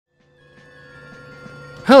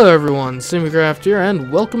Hello everyone, CMeeCraft here,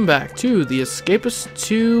 and welcome back to the Escapists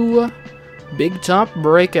 2 Big Top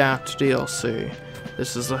Breakout DLC.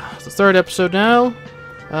 This is the third episode now.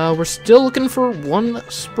 We're still looking for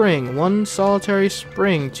one solitary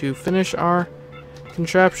spring to finish our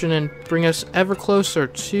contraption and bring us ever closer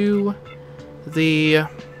to the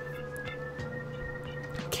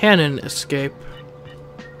cannon escape.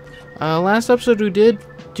 Last episode we did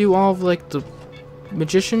do all of like the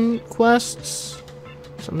magician quests.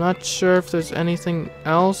 So I'm not sure if there's anything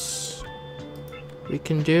else we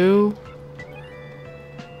can do.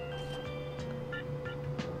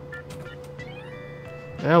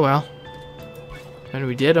 Oh well. And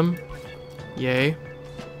we did them. Yay.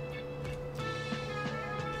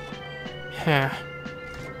 Heh.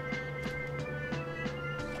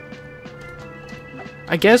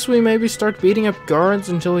 I guess we maybe start beating up guards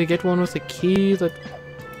until we get one with a key that...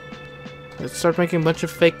 Let's start making a bunch of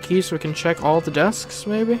fake keys so we can check all the desks,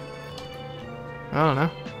 maybe? I don't know.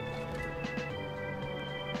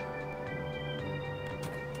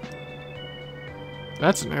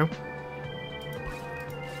 That's new.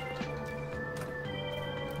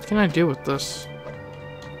 What can I do with this?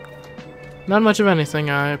 Not much of anything,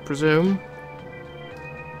 I presume.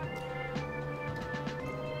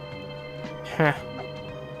 Heh.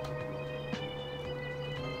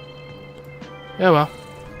 Yeah, well.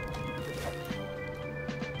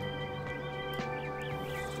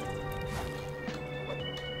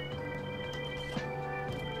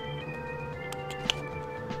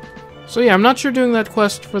 So yeah, I'm not sure doing that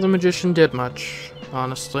quest for the magician did much,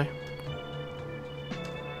 honestly.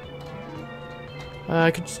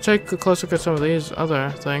 I could just take a close look at some of these other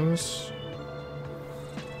things.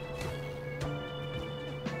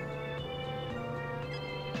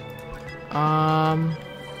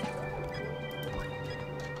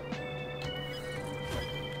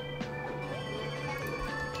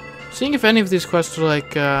 Seeing if any of these quests are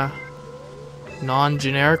like,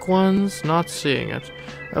 non-generic ones, not seeing it.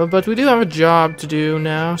 But we do have a job to do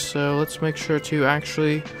now, so let's make sure to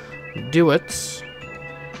actually do it.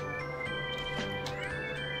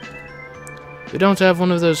 We don't have one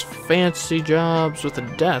of those fancy jobs with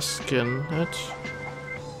a desk in it.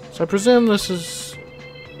 So I presume this is...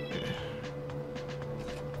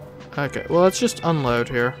 Okay, well let's just unload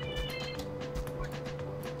here.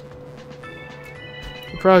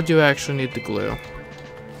 We probably do actually need the glue.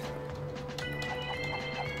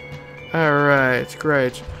 Alright,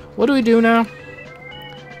 great. What do we do now?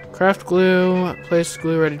 Craft glue, place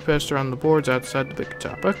glue ready poster on the boards outside the Big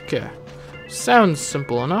Top. Okay. Sounds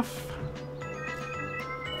simple enough.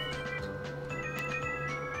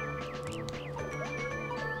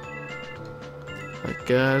 Like,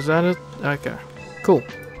 is that it? Okay. Cool.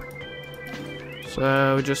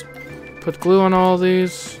 So, we just put glue on all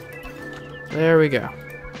these. There we go.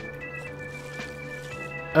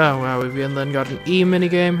 Oh wow, we've then got an E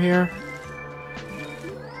minigame here.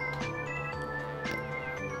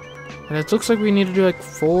 And it looks like we need to do like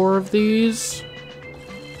 4 of these.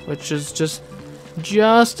 Which is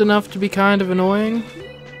just enough to be kind of annoying.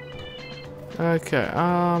 Okay,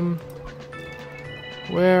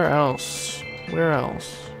 where else? Where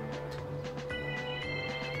else?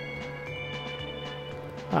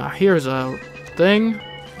 Ah, here's a thing.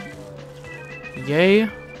 Yay.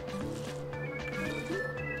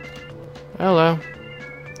 Hello.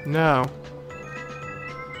 No.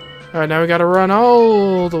 Alright, now we gotta run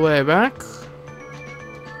all the way back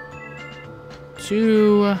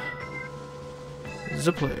to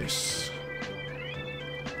the place.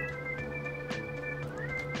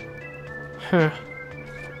 Huh.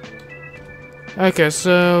 Okay,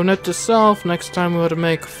 so note to self, next time we ought to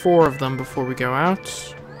make 4 of them before we go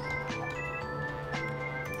out.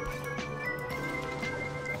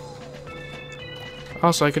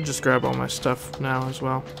 Also, I could just grab all my stuff now as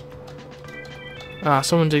well. Ah,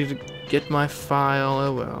 someone did get my file.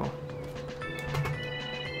 Oh well.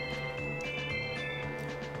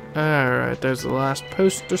 Alright, there's the last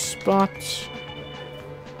poster spot.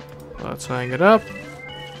 Let's hang it up.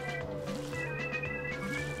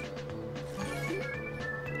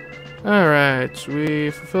 Alright,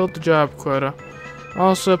 we fulfilled the job quota.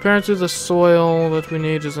 Also, apparently the soil that we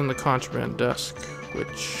need is in the contraband desk,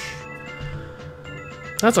 which...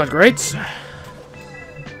 That's not great.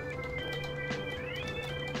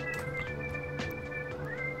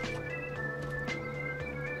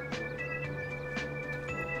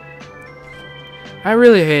 I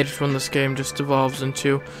really hate it when this game just evolves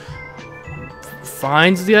into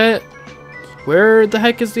finds the where the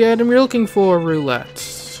heck is the item you're looking for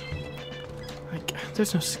roulette. Like,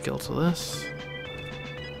 there's no skill to this.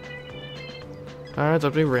 Alright,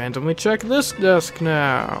 let me randomly check this desk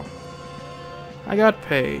now. I got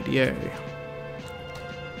paid, yay.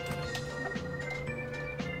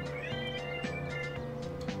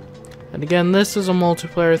 And again, this is a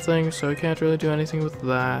multiplayer thing, so I can't really do anything with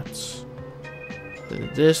that.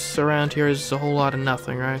 This around here is a whole lot of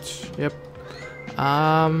nothing, right? Yep.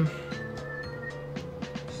 I've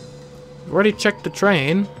already checked the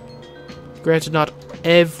train. Granted, not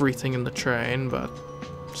everything in the train, but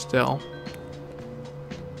still.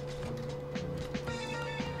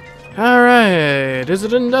 Alright, is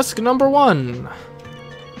it in desk number 1?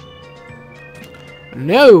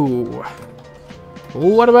 No!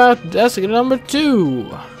 What about desk number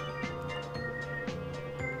 2?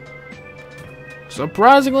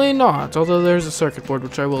 Surprisingly not, although there's a circuit board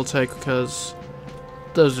which I will take because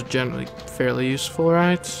those are generally fairly useful,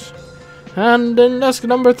 right? And in desk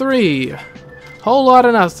number 3, whole lot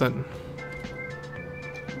of nothing.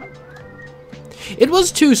 It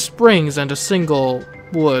was 2 springs and a single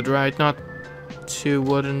wood, right? Not 2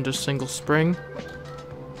 wood and a single spring.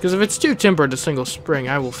 Because if it's 2 timber and a single spring,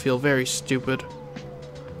 I will feel very stupid.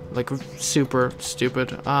 Like, super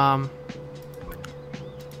stupid.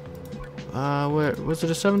 Where was it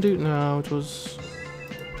a 7 dude? No, it was...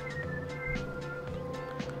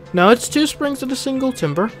 No, it's 2 springs and a single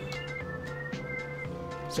timber.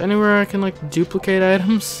 Is there anywhere I can, like, duplicate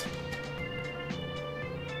items?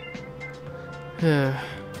 Yeah.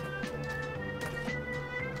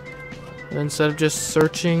 Instead of just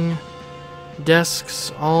searching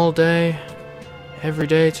desks all day, every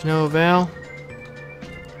day to no avail.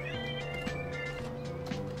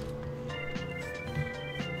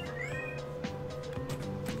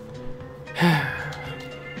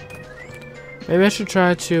 Maybe I should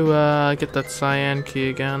try to get that cyan key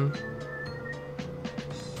again.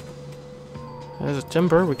 There's a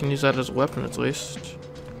timber, we can use that as a weapon at least.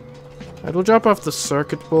 Alright, we'll drop off the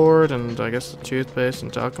circuit board and I guess the toothpaste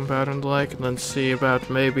and talcum powder and the like, and then see about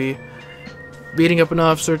maybe beating up an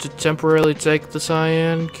officer to temporarily take the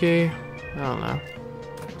cyan key. I don't know.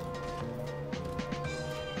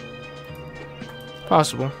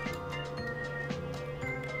 Possible.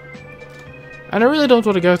 And I really don't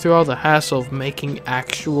want to go through all the hassle of making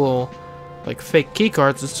actual, like, fake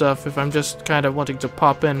keycards and stuff if I'm just kind of wanting to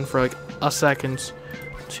pop in for, like, a second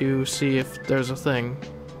to see if there's a thing.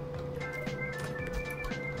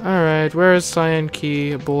 Alright, where is cyan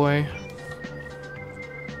key, boy?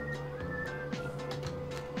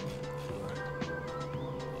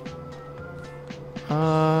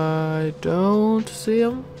 I don't see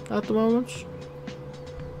him at the moment.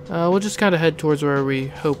 We'll just kind of head towards where we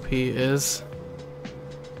hope he is.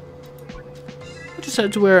 We'll just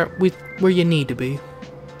head to where you need to be.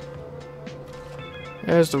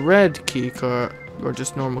 There's the red key card, or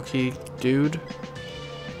just normal key dude.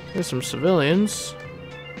 There's some civilians.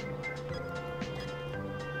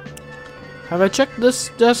 Have I checked this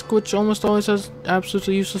desk, which almost always has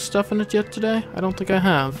absolutely useless stuff in it yet today? I don't think I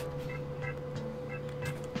have.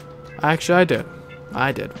 Actually, I did.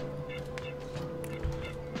 I did.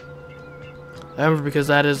 I remember because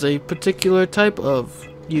that is a particular type of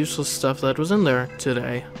useless stuff that was in there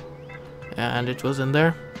today. And it was in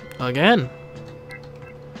there again.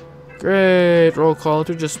 Great. Roll call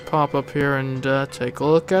to just pop up here and take a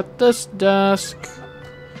look at this desk.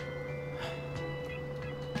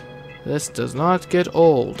 This does not get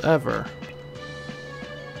old, ever.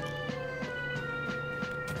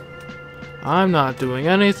 I'm not doing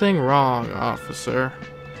anything wrong, officer.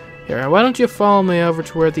 Here, why don't you follow me over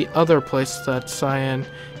to where the other place that cyan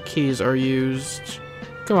keys are used.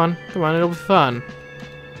 Come on, it'll be fun.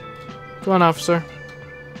 Come on, officer.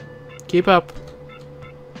 Keep up.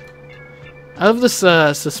 I love this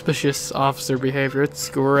suspicious officer behavior, it's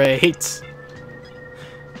great.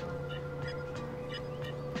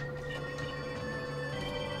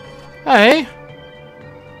 Hey!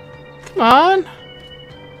 Come on!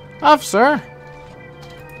 Officer!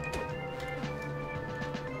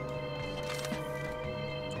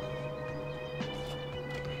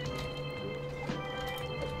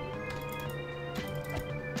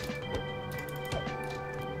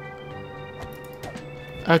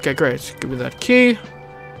 Okay, great. Give me that key.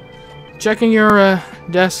 Checking your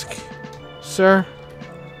desk, sir.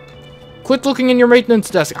 Quit looking in your maintenance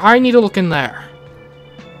desk. I need to look in there.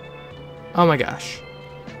 Oh my gosh.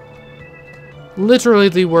 Literally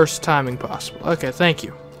the worst timing possible. Okay, thank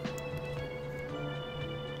you.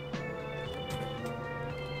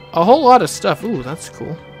 A whole lot of stuff. Ooh, that's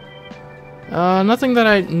cool. Nothing that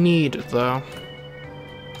I need, though.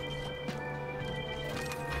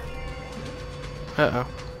 Uh-oh.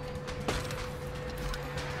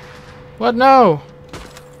 What? No!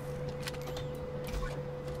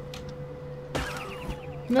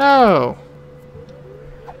 No!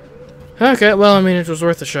 Okay, well, I mean, it was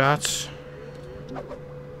worth a shot.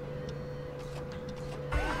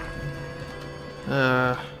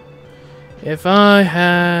 If I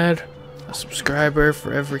had a subscriber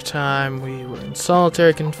for every time we were in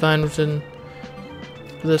solitary confinement in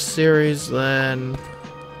this series, then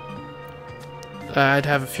I'd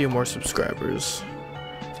have a few more subscribers.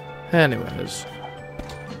 Anyways.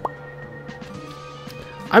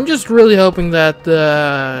 I'm just really hoping that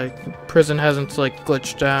the prison hasn't, like,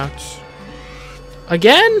 glitched out.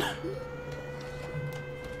 Again?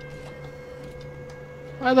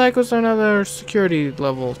 Why the heck was there another security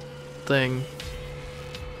level thing?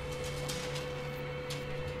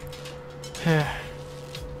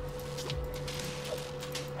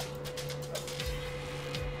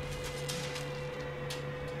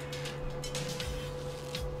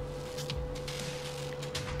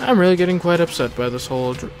 I'm really getting quite upset by this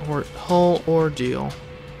whole ordeal.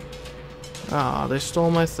 Ah, they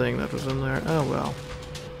stole my thing that was in there. Oh well.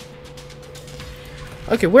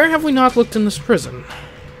 Okay, where have we not looked in this prison?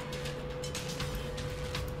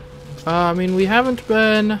 I mean, we haven't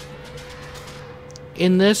been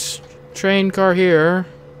in this train car here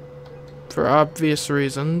for obvious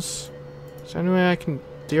reasons. Is there any way I can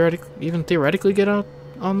theoretically get out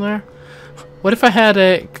on there? What if I had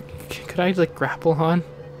a... Could I, like, grapple on?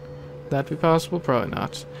 That'd be possible? Probably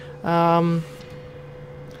not.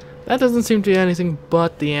 That doesn't seem to be anything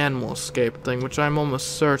but the animal escape thing, which I'm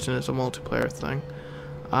almost certain is a multiplayer thing.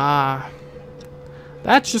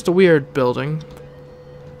 That's just a weird building.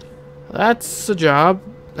 That's a job,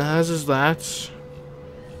 as is that.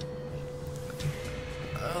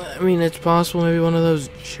 I mean, it's possible maybe one of those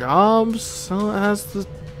jobs has the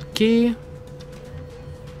key.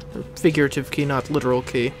 Figurative key, not literal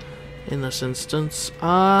key, in this instance.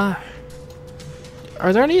 Are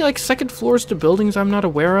there any, like, second floors to buildings I'm not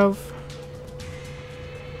aware of?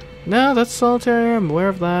 No, that's solitary. I'm aware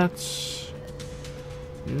of that.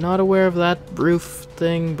 Not aware of that roof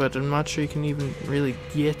thing, but I'm not sure you can even really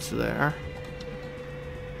get there.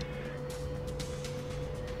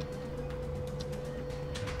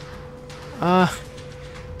 I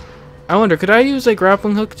wonder, could I use a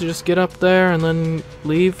grappling hook to just get up there and then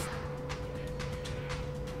leave?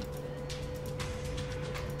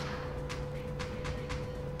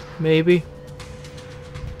 Maybe.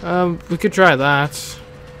 We could try that.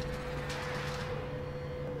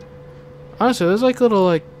 Honestly, there's like little,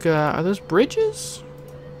 like, are those bridges?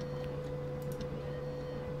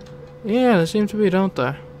 Yeah, they seem to be, don't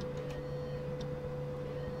they?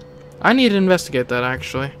 I need to investigate that,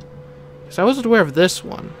 actually. Because I wasn't aware of this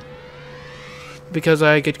one. Because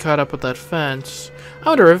I get caught up with that fence. I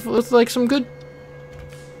wonder if, with, like, some good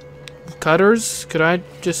cutters, could I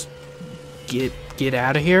just get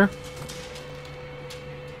out of here?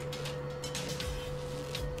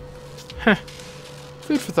 Huh.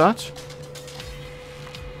 Food for thought.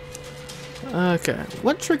 Okay,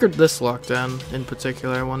 what triggered this lockdown in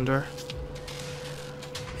particular, I wonder?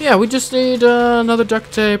 Yeah, we just need another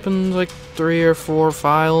duct tape and like 3 or 4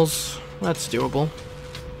 files. That's doable.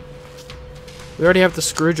 We already have the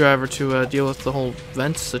screwdriver to deal with the whole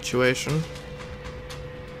vent situation.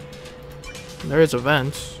 There is a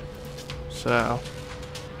vent, so...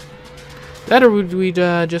 That or we'd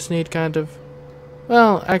just need kind of...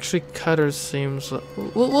 Well, actually, cutters seems...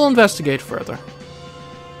 We'll investigate further.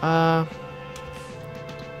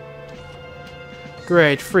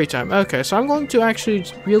 Great, free time. Okay, so I'm going to actually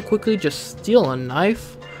real quickly just steal a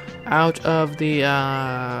knife out of the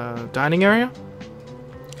dining area.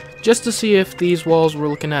 Just to see if these walls we're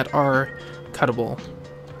looking at are cuttable.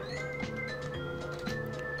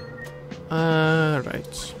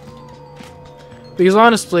 Right. Because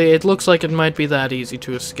honestly, it looks like it might be that easy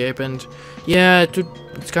to escape, and yeah,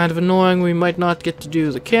 it's kind of annoying. We might not get to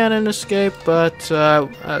do the cannon escape, but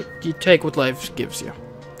you take what life gives you.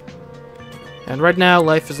 And right now,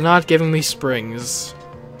 life is not giving me springs.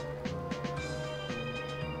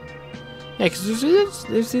 Yeah, because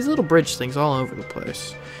there's these little bridge things all over the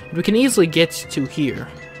place. And we can easily get to here.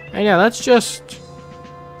 And yeah, that's just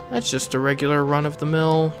a regular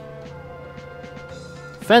run-of-the-mill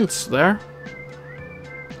fence there.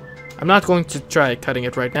 I'm not going to try cutting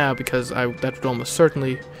it right now because that would almost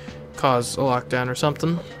certainly cause a lockdown or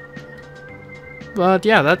something. But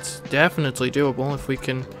yeah, that's definitely doable if we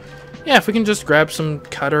can... Yeah, if we can just grab some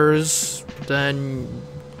cutters, then...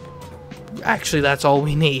 Actually, that's all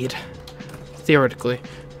we need. Theoretically.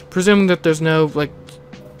 Presuming that there's no, like,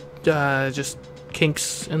 just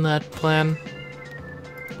kinks in that plan.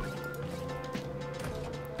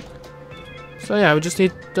 So yeah, we just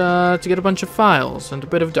need to get a bunch of files and a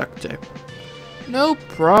bit of duct tape. No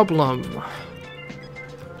problem.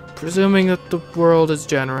 Presuming that the world is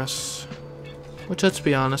generous. Which, let's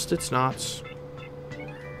be honest, it's not.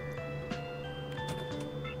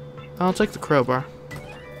 I'll take the crowbar.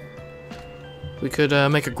 We could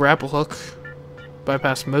make a grapple hook.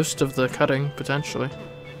 Bypass most of the cutting, potentially.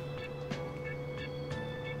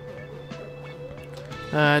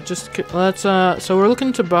 So we're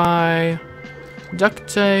looking to buy duct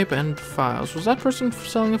tape and files. Was that person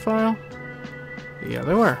selling a file? Yeah,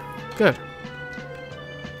 they were. Good.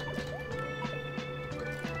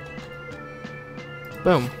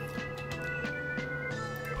 Boom.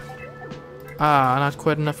 Ah, not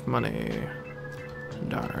quite enough money.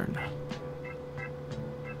 Darn.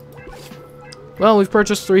 Well, we've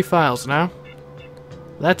purchased 3 files now.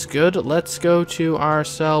 That's good. Let's go to our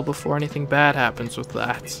cell before anything bad happens with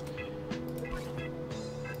that.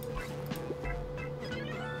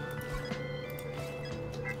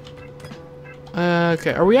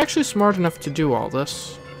 Okay, are we actually smart enough to do all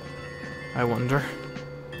this? I wonder.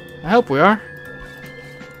 I hope we are.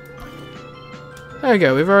 There we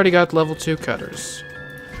go, we've already got level 2 cutters.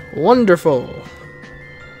 Wonderful!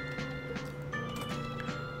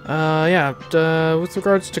 With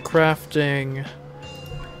regards to crafting...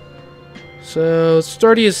 So,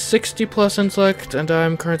 Sturdy is 60 plus intellect, and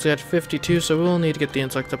I'm currently at 52, so we'll need to get the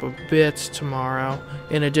intellect up a bit tomorrow,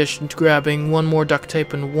 in addition to grabbing 1 more duct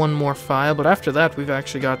tape and 1 more file, but after that we've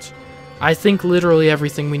actually got, I think, literally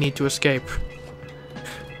everything we need to escape.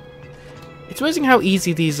 It's amazing how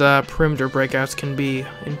easy these perimeter breakouts can be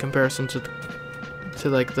in comparison to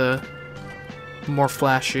like the more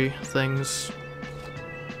flashy things.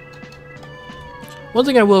 One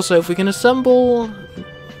thing I will say, if we can assemble,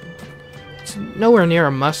 it's nowhere near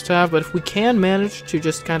a must-have, but if we can manage to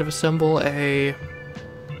just kind of assemble a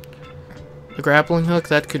grappling hook,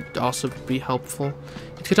 that could also be helpful.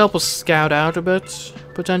 It could help us scout out a bit,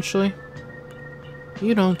 potentially.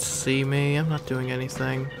 You don't see me, I'm not doing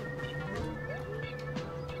anything.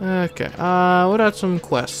 Okay, what about some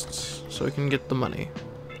quests, so we can get the money?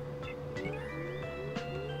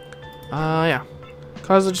 Yeah.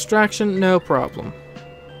 Cause a distraction, no problem.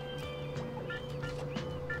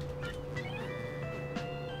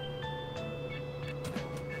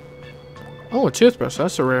 Oh, a toothbrush,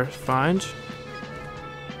 that's a rare find.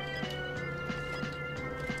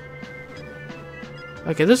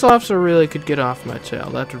 Okay, this officer really could get off my tail,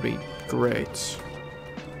 that would be great.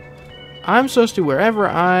 I'm supposed to wherever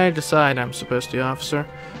I decide I'm supposed to, officer.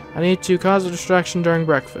 I need to cause a distraction during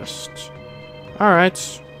breakfast.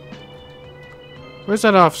 Alright. Where's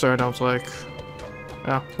that officer I don't like?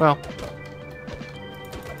 Oh, well.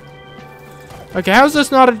 Okay, how is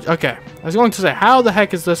this not a... Okay, I was going to say, how the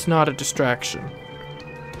heck is this not a distraction?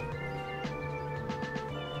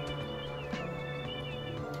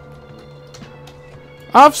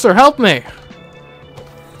 Officer, help me!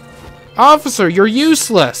 Officer, you're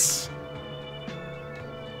useless!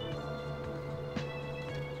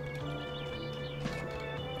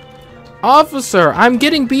 Officer, I'm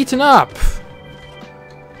getting beaten up!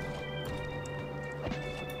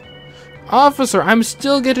 Officer, I'm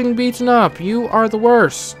still getting beaten up. You are the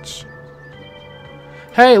worst.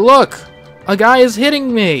 Hey, look! A guy is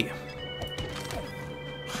hitting me!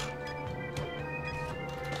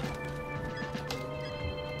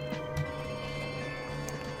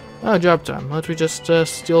 Oh, job time. Let me just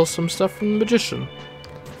steal some stuff from the magician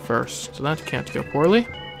first. That can't go poorly.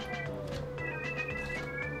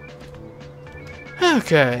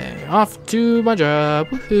 Okay, off to my job.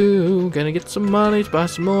 Woohoo! Gonna get some money to buy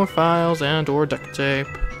some more files and or duct tape.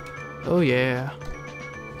 Oh yeah.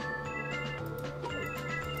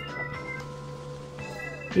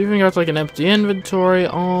 Even got like an empty inventory.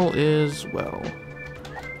 All is well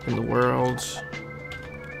in the world.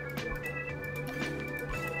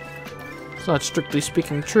 It's not strictly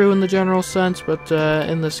speaking true in the general sense, but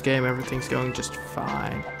in this game everything's going just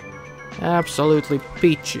fine. Absolutely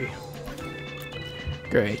peachy.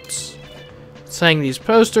 Great. Let's hang these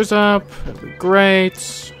posters up. That'd be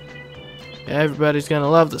great. Everybody's gonna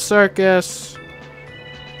love the circus.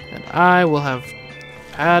 And I will have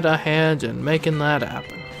had a hand in making that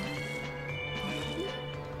happen.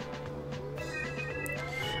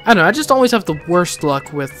 I don't know, I just always have the worst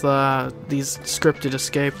luck with these scripted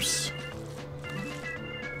escapes.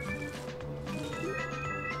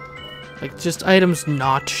 Like, just items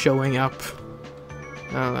not showing up.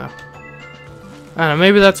 I don't know. I don't know,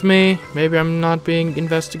 maybe that's me. Maybe I'm not being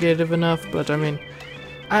investigative enough, but I mean,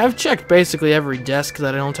 I've checked basically every desk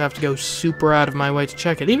that I don't have to go super out of my way to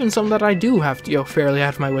check it. Even some that I do have to go fairly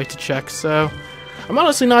out of my way to check, so I'm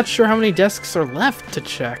honestly not sure how many desks are left to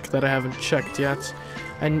check that I haven't checked yet.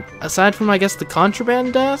 And aside from, I guess, the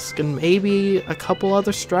contraband desk and maybe a couple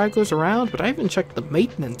other stragglers around, but I haven't checked the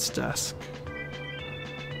maintenance desk.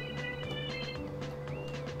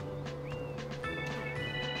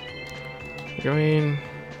 I mean,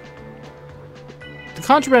 the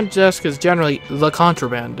contraband desk is generally the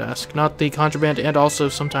contraband desk, not the contraband and also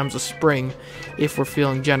sometimes a spring, if we're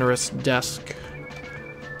feeling generous desk.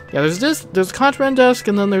 Yeah, there's a contraband desk,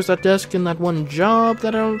 and then there's that desk in that one job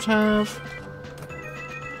that I don't have.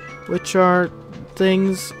 Which are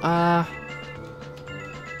things,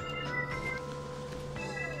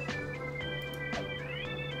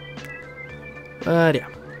 But yeah.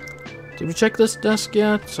 Did we check this desk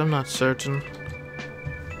yet? I'm not certain.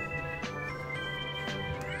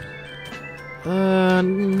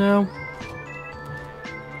 No.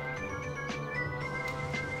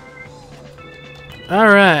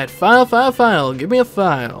 Alright, file. Give me a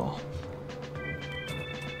file.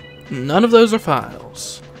 None of those are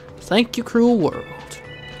files. Thank you, cruel world.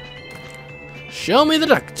 Show me the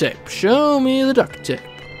duct tape. Show me the duct tape.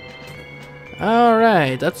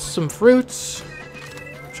 Alright, that's some fruits.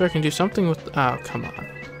 Sure I can do something with... Oh, come on.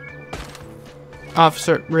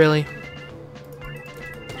 Officer, really?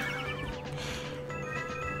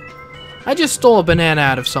 I just stole a banana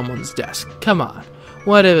out of someone's desk. Come on.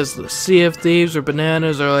 What is the Sea of Thieves or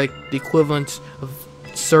bananas are like the equivalent of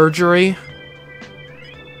surgery?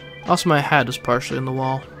 Also, my hat is partially in the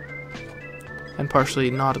wall. And partially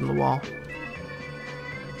not in the wall.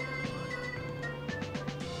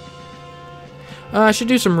 I should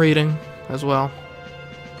do some reading as well.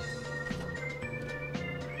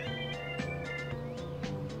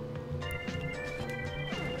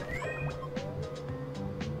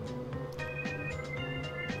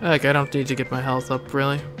 Like, I don't need to get my health up,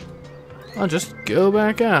 really. I'll just go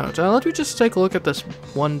back out. Let me just take a look at this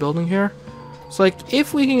one building here. It's like,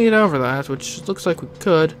 if we can get over that, which looks like we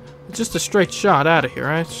could, it's just a straight shot out of here,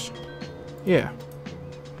 right? Yeah.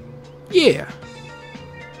 Yeah!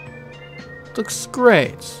 Looks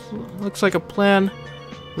great. Looks like a plan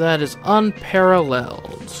that is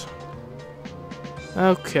unparalleled.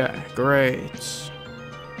 Okay, great.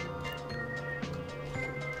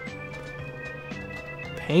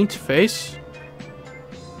 Paint face?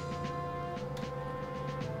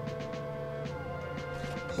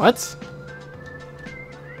 What?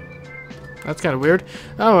 That's kind of weird.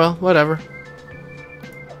 Oh well, whatever.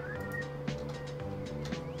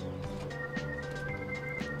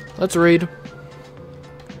 Let's read.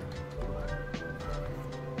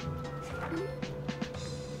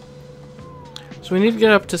 So we need to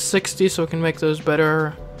get up to 60 so we can make those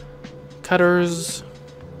better cutters.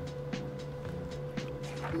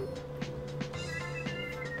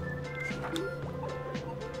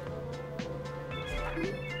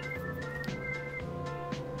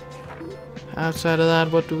 Outside of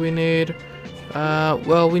that, what do we need?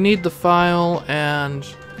 Well, we need the file and...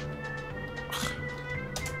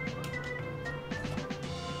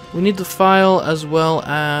 We need the file as well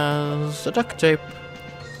as the duct tape.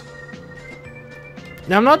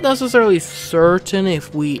 Now, I'm not necessarily certain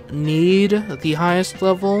if we need the highest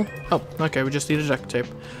level. Oh, okay, we just need a duct tape.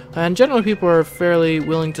 And generally people are fairly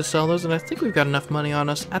willing to sell those, and I think we've got enough money on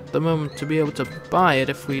us at the moment to be able to buy it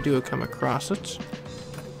if we do come across it.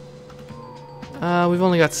 We've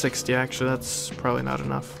only got 60, actually. That's probably not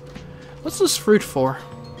enough. What's this fruit for?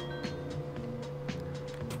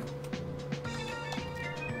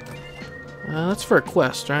 That's for a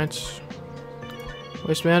quest, right?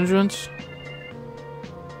 Waste management?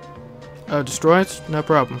 Oh, destroy it? No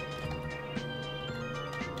problem.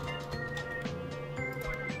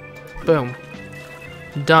 Boom.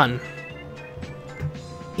 Done.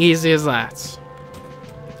 Easy as that.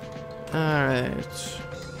 Alright.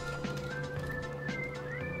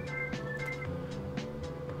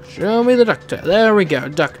 Show me the duct tape. There we go,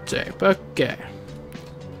 duct tape. Okay.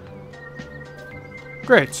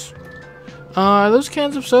 Great. Are those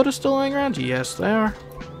cans of soda still lying around? Yes, they are.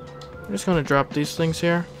 I'm just gonna drop these things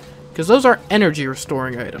here. Because those are energy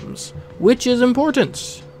restoring items, which is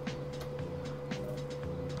important.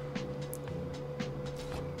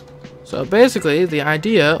 So basically, the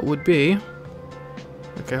idea would be...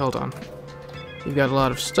 Okay, hold on. We've got a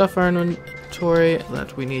lot of stuff in our inventory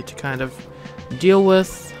that we need to kind of deal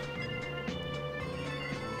with.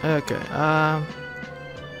 Okay,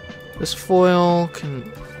 this foil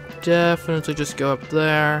can definitely just go up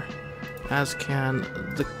there, as can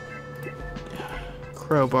the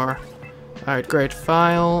crowbar. Alright, great.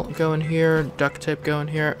 File, go in here. Duct tape, go in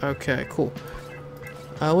here. Okay, cool.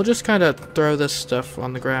 We'll just kind of throw this stuff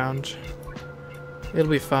on the ground. It'll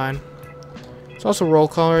be fine. It's also roll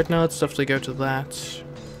call right now. Let's definitely go to that.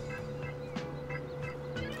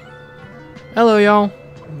 Hello, y'all.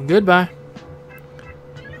 Goodbye.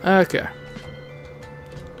 Okay.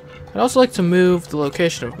 I'd also like to move the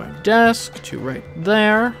location of my desk to right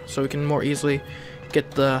there, so we can more easily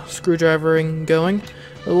get the screwdrivering going.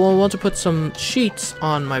 We'll want to put some sheets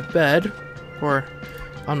on my bed, or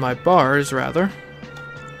on my bars, rather,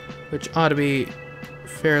 which ought to be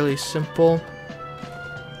fairly simple.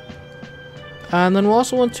 And then we'll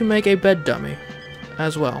also want to make a bed dummy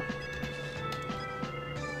as well.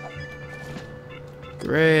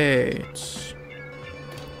 Great.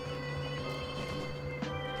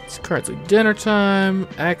 It's currently dinner time.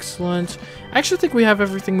 Excellent. I actually think we have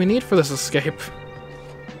everything we need for this escape.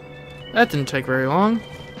 That didn't take very long.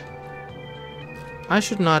 I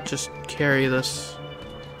should not just carry this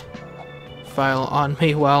file on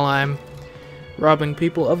me while I'm robbing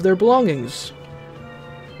people of their belongings.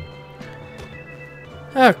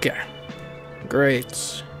 Okay.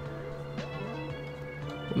 Great.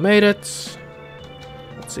 We made it.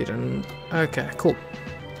 Let's see then. Okay, cool.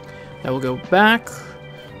 Now we'll go back.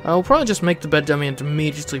 I'll probably just make the bed dummy and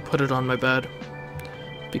immediately put it on my bed.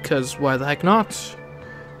 Because why the heck not?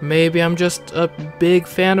 Maybe I'm just a big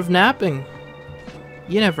fan of napping.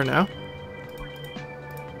 You never know.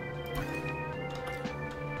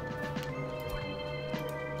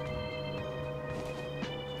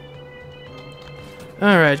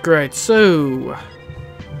 Alright, great. So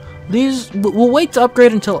these we'll wait to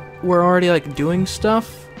upgrade until we're already like doing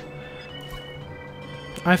stuff,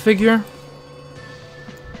 I figure.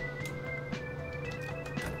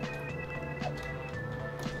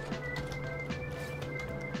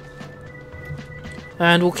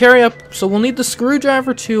 And we'll carry up, so we'll need the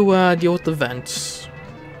screwdriver to deal with the vents.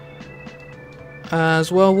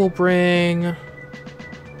 As well, we'll bring...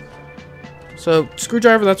 So,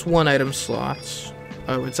 screwdriver, that's one item slot.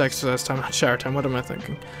 Oh, it's exercise time, not shower time. What am I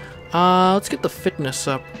thinking? Let's get the fitness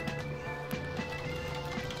up.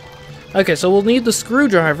 Okay, so we'll need the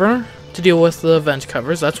screwdriver to deal with the vent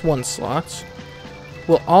covers. That's one slot.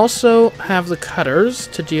 We'll also have the cutters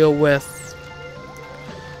to deal with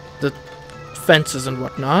the fences and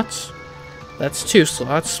whatnot. That's two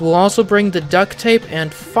slots. We'll also bring the duct tape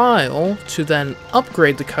and file to then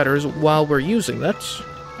upgrade the cutters while we're using that.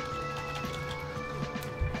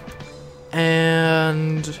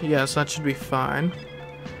 And yes, that should be fine.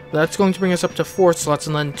 That's going to bring us up to 4 slots,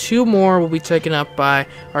 and then 2 more will be taken up by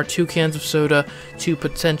our 2 cans of soda to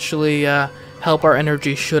potentially help our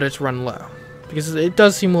energy should it run low. Because it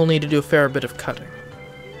does seem we'll need to do a fair bit of cutting.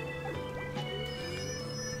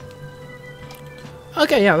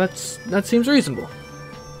 Okay, yeah, that seems reasonable.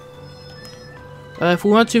 If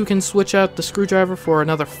we want to, we can switch out the screwdriver for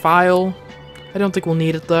another file. I don't think we'll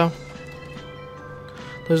need it, though.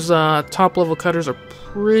 Those top-level cutters are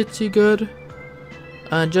pretty good.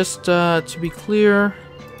 Just to be clear,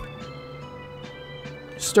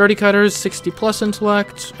 sturdy cutters, 60 plus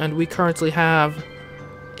intellect, and we currently have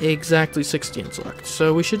exactly 60 intellect,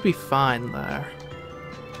 so we should be fine there.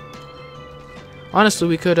 Honestly,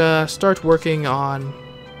 we could start working on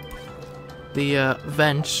the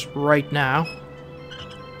vents right now.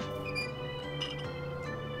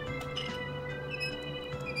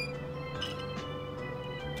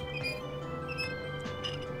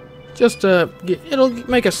 Just it'll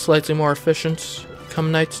make us slightly more efficient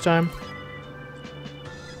come night time.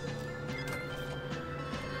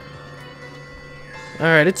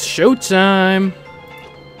 Alright, it's showtime!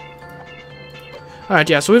 Alright,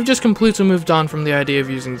 yeah, so we've just completely moved on from the idea of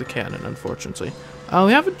using the cannon, unfortunately.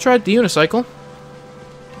 We haven't tried the unicycle.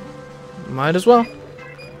 Might as well.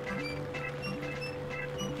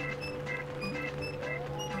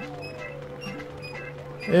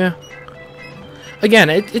 Yeah.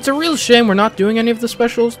 Again, it's a real shame we're not doing any of the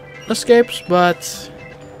special escapes, but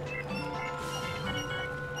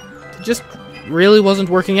it just really wasn't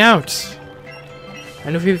working out.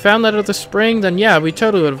 And if we found that other spring, then yeah, we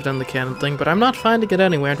totally would have done the cannon thing, but I'm not finding it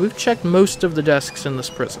anywhere, and we've checked most of the desks in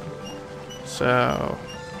this prison. So...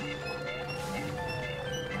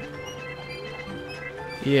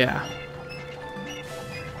 yeah.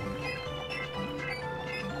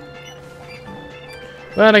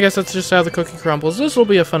 But I guess that's just how the cookie crumbles. This will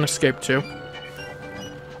be a fun escape, too.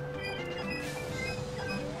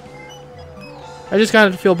 I just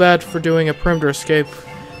kind of feel bad for doing a perimeter escape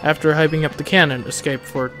after hyping up the cannon escape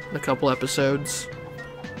for a couple episodes.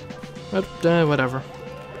 But, whatever.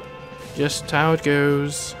 Just how it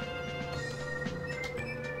goes.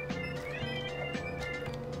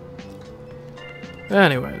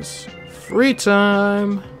 Anyways, free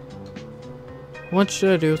time. What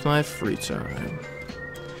should I do with my free time?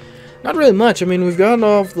 Not really much. I mean, we've gotten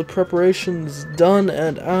all of the preparations done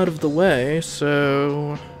and out of the way,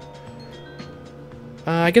 so...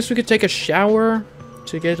 I guess we could take a shower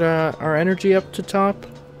to get our energy up to top.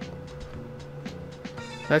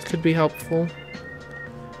 That could be helpful.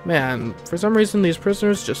 Man, for some reason these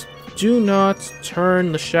prisoners just do not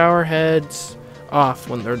turn the shower heads off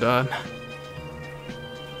when they're done.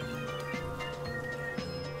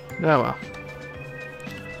 Oh well.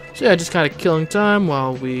 So yeah, just kind of killing time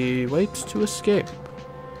while we wait to escape.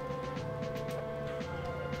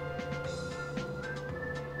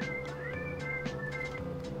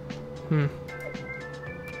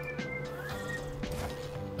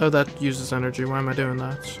 Oh, that uses energy. Why am I doing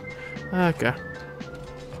that? Okay.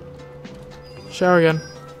 Shower again.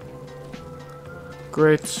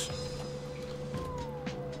 Great.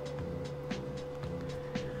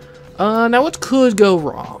 Now what could go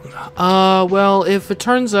wrong? Well, if it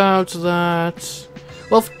turns out that...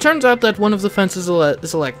 Well, if it turns out that one of the fences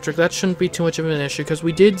is electric, that shouldn't be too much of an issue, because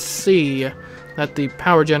we did see that the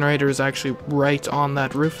power generator is actually right on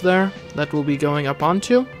that roof there that we'll be going up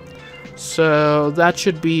onto. So that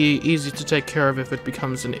should be easy to take care of if it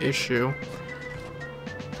becomes an issue.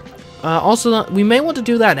 Also, we may want to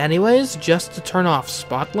do that anyways, just to turn off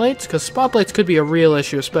spotlights, because spotlights could be a real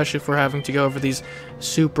issue, especially if we're having to go over these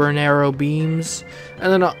super narrow beams.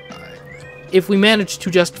 And then, if we manage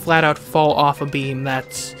to just flat out fall off a beam,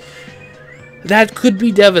 that could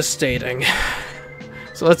be devastating.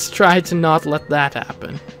 So let's try to not let that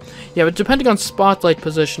happen. Yeah, but depending on spotlight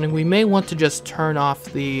positioning, we may want to just turn off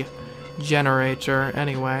the generator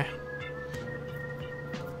anyway.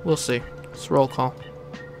 We'll see. It's roll call.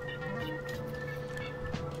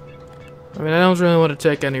 I mean, I don't really want to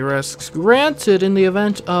take any risks. Granted, in the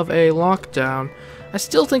event of a lockdown, I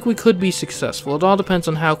still think we could be successful. It all depends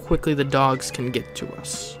on how quickly the dogs can get to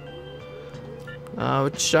us.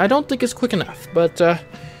 Which I don't think is quick enough, but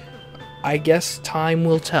I guess time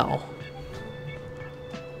will tell.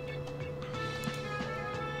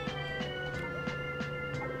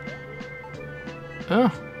 Oh.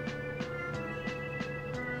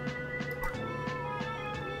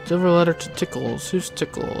 Silver letter to Tickles. Who's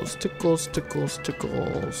Tickles? Tickles, Tickles,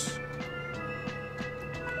 Tickles.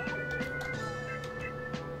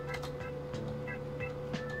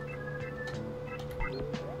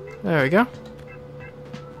 There we go.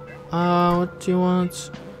 What do you want?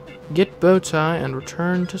 Get bow tie and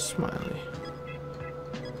return to Smiley.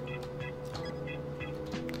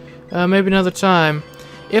 Maybe another time.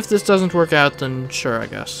 If this doesn't work out, then sure, I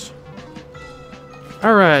guess.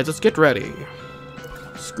 Alright, let's get ready.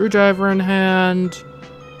 Screwdriver in hand,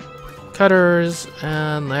 cutters,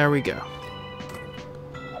 and there we go.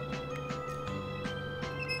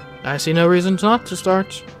 I see no reason not to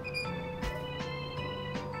start.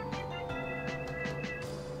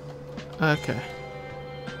 Okay.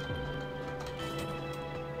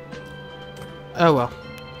 Oh well.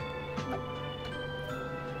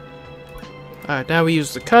 Alright, now we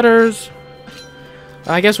use the cutters.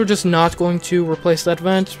 I guess we're just not going to replace that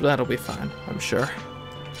vent. That'll be fine, I'm sure.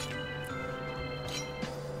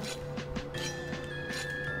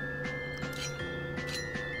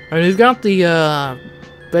 Alright, we've got the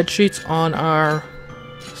bed sheets on our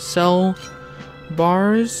cell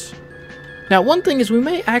bars. Now, one thing is we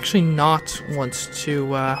may actually not want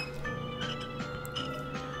to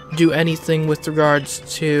do anything with regards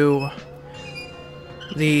to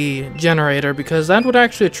the generator, because that would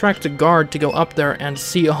actually attract a guard to go up there and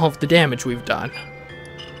see all of the damage we've done.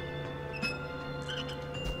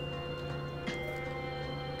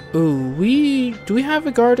 Ooh, do we have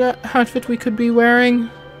a guard outfit we could be wearing?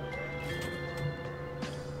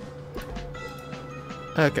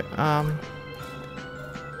 Okay, alright,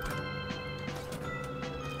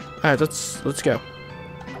 let's go.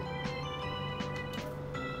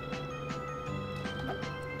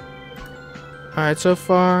 Alright, so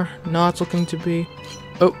far, not looking to be...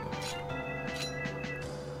 Oh!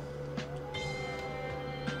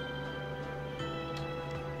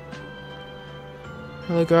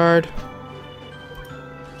 Hello, guard.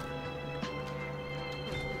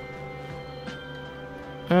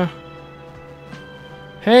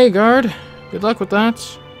 Hey, guard! Good luck with that.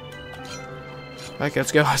 Okay,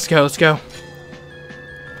 let's go, let's go, let's go.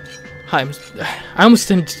 I almost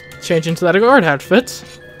didn't change into that guard outfit.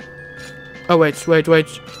 Oh, wait.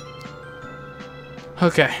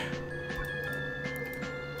 Okay.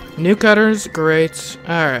 New cutters, great.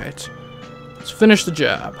 Alright. Let's finish the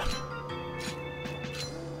job.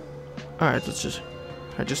 Alright, let's just...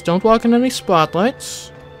 I just don't walk in any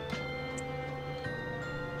spotlights.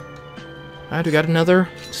 Alright, we got another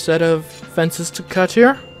set of fences to cut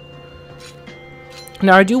here.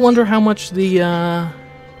 Now, I do wonder how much the,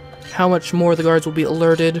 how much more the guards will be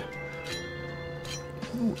alerted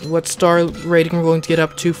what star rating we're going to get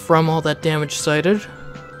up to from all that damage cited.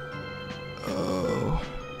 Oh.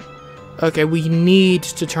 Okay, we need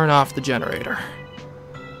to turn off the generator.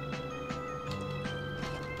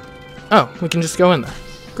 Oh, we can just go in there.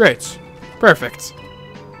 Great. Perfect.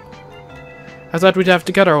 I thought we'd have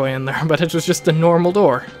to cut our way in there, but it was just a normal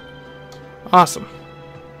door. Awesome.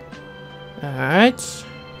 Alright.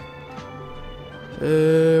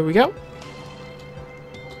 We go.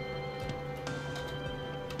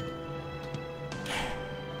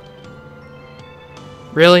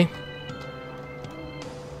 Really?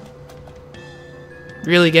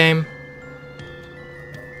 Really, game?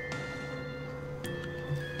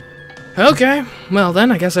 Okay, well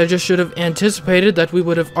then, I guess I just should have anticipated that we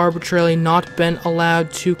would have arbitrarily not been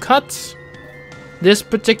allowed to cut this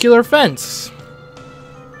particular fence.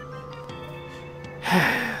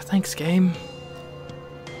 Thanks, game.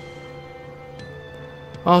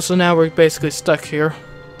 Also, now we're basically stuck here.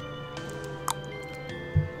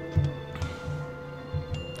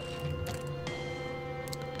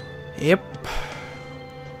 Yep.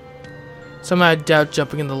 Somehow I doubt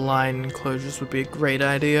jumping in the line enclosures would be a great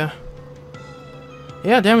idea.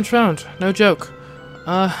 Yeah, damage found. No joke.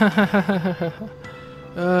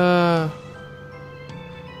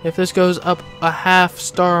 If this goes up a half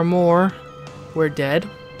star more, we're dead.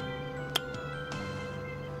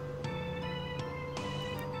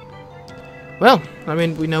 Well, I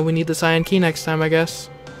mean, we know we need the cyan key next time, I guess.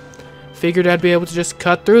 Figured I'd be able to just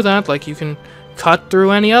cut through that like you can cut through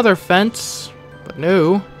any other fence. But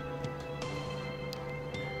no.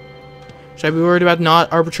 Should I be worried about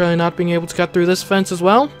not arbitrarily not being able to cut through this fence as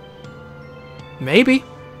well? Maybe.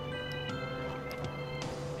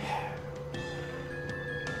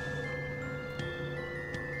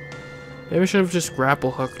 Maybe I should have just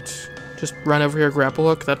grapple hooked. Just run over here, grapple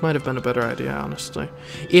hook. That might have been a better idea, honestly.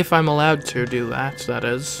 If I'm allowed to do that, that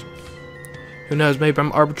is. Who knows, maybe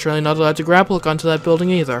I'm arbitrarily not allowed to grapple hook onto that building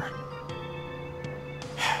either.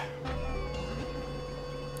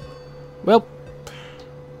 Well.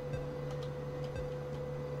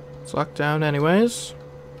 It's locked down anyways.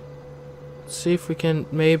 Let's see if we can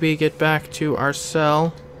maybe get back to our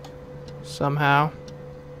cell somehow.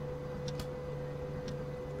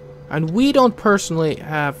 And we don't personally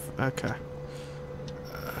have... Okay.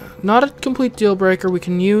 Not a complete deal breaker. We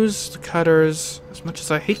can use the cutters, as much as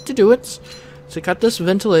I hate to do it, to cut this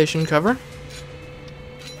ventilation cover.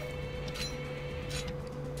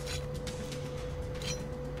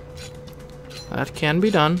 That can be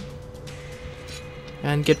done.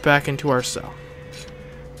 And get back into our cell.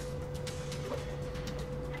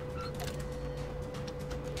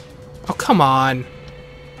 Oh, come on.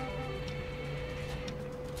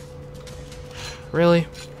 Really?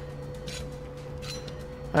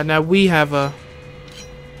 Now we have a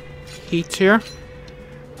heat here.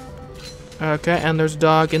 Okay, and there's a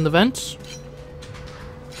dog in the vents.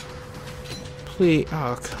 Please.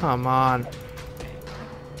 Oh, come on.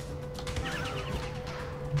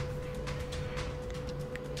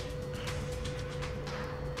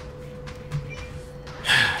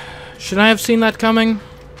 Should I have seen that coming?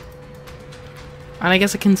 And I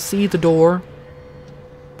guess I can see the door.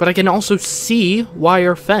 But I can also see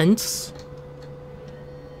wire fence.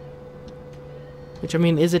 Which, I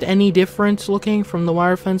mean, is it any different looking from the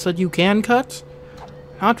wire fence that you can cut?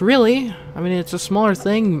 Not really. I mean, it's a smaller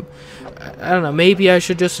thing. I don't know, maybe I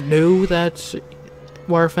should just know that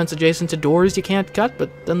wire fence adjacent to doors you can't cut, but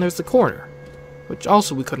then there's the corner, which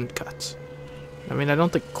also we couldn't cut. I mean, I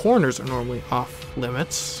don't think corners are normally off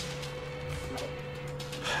limits.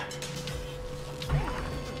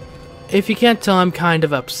 If you can't tell, I'm kind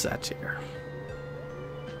of upset here.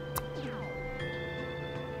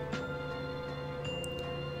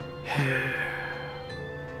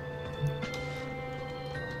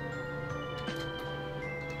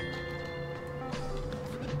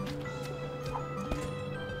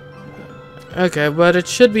 Okay, but it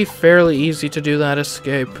should be fairly easy to do that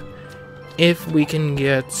escape if we can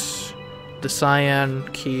get the cyan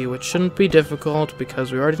key, which shouldn't be difficult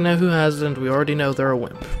because we already know who has it and we already know they're a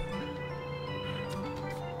wimp.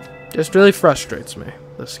 Just really frustrates me,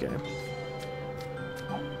 this game.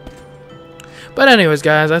 But anyways,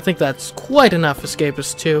 guys, I think that's quite enough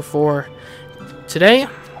Escapists 2 for today.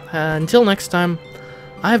 Until next time,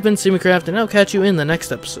 I've been CMeeCraft, and I'll catch you in the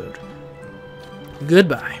next episode.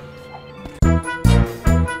 Goodbye.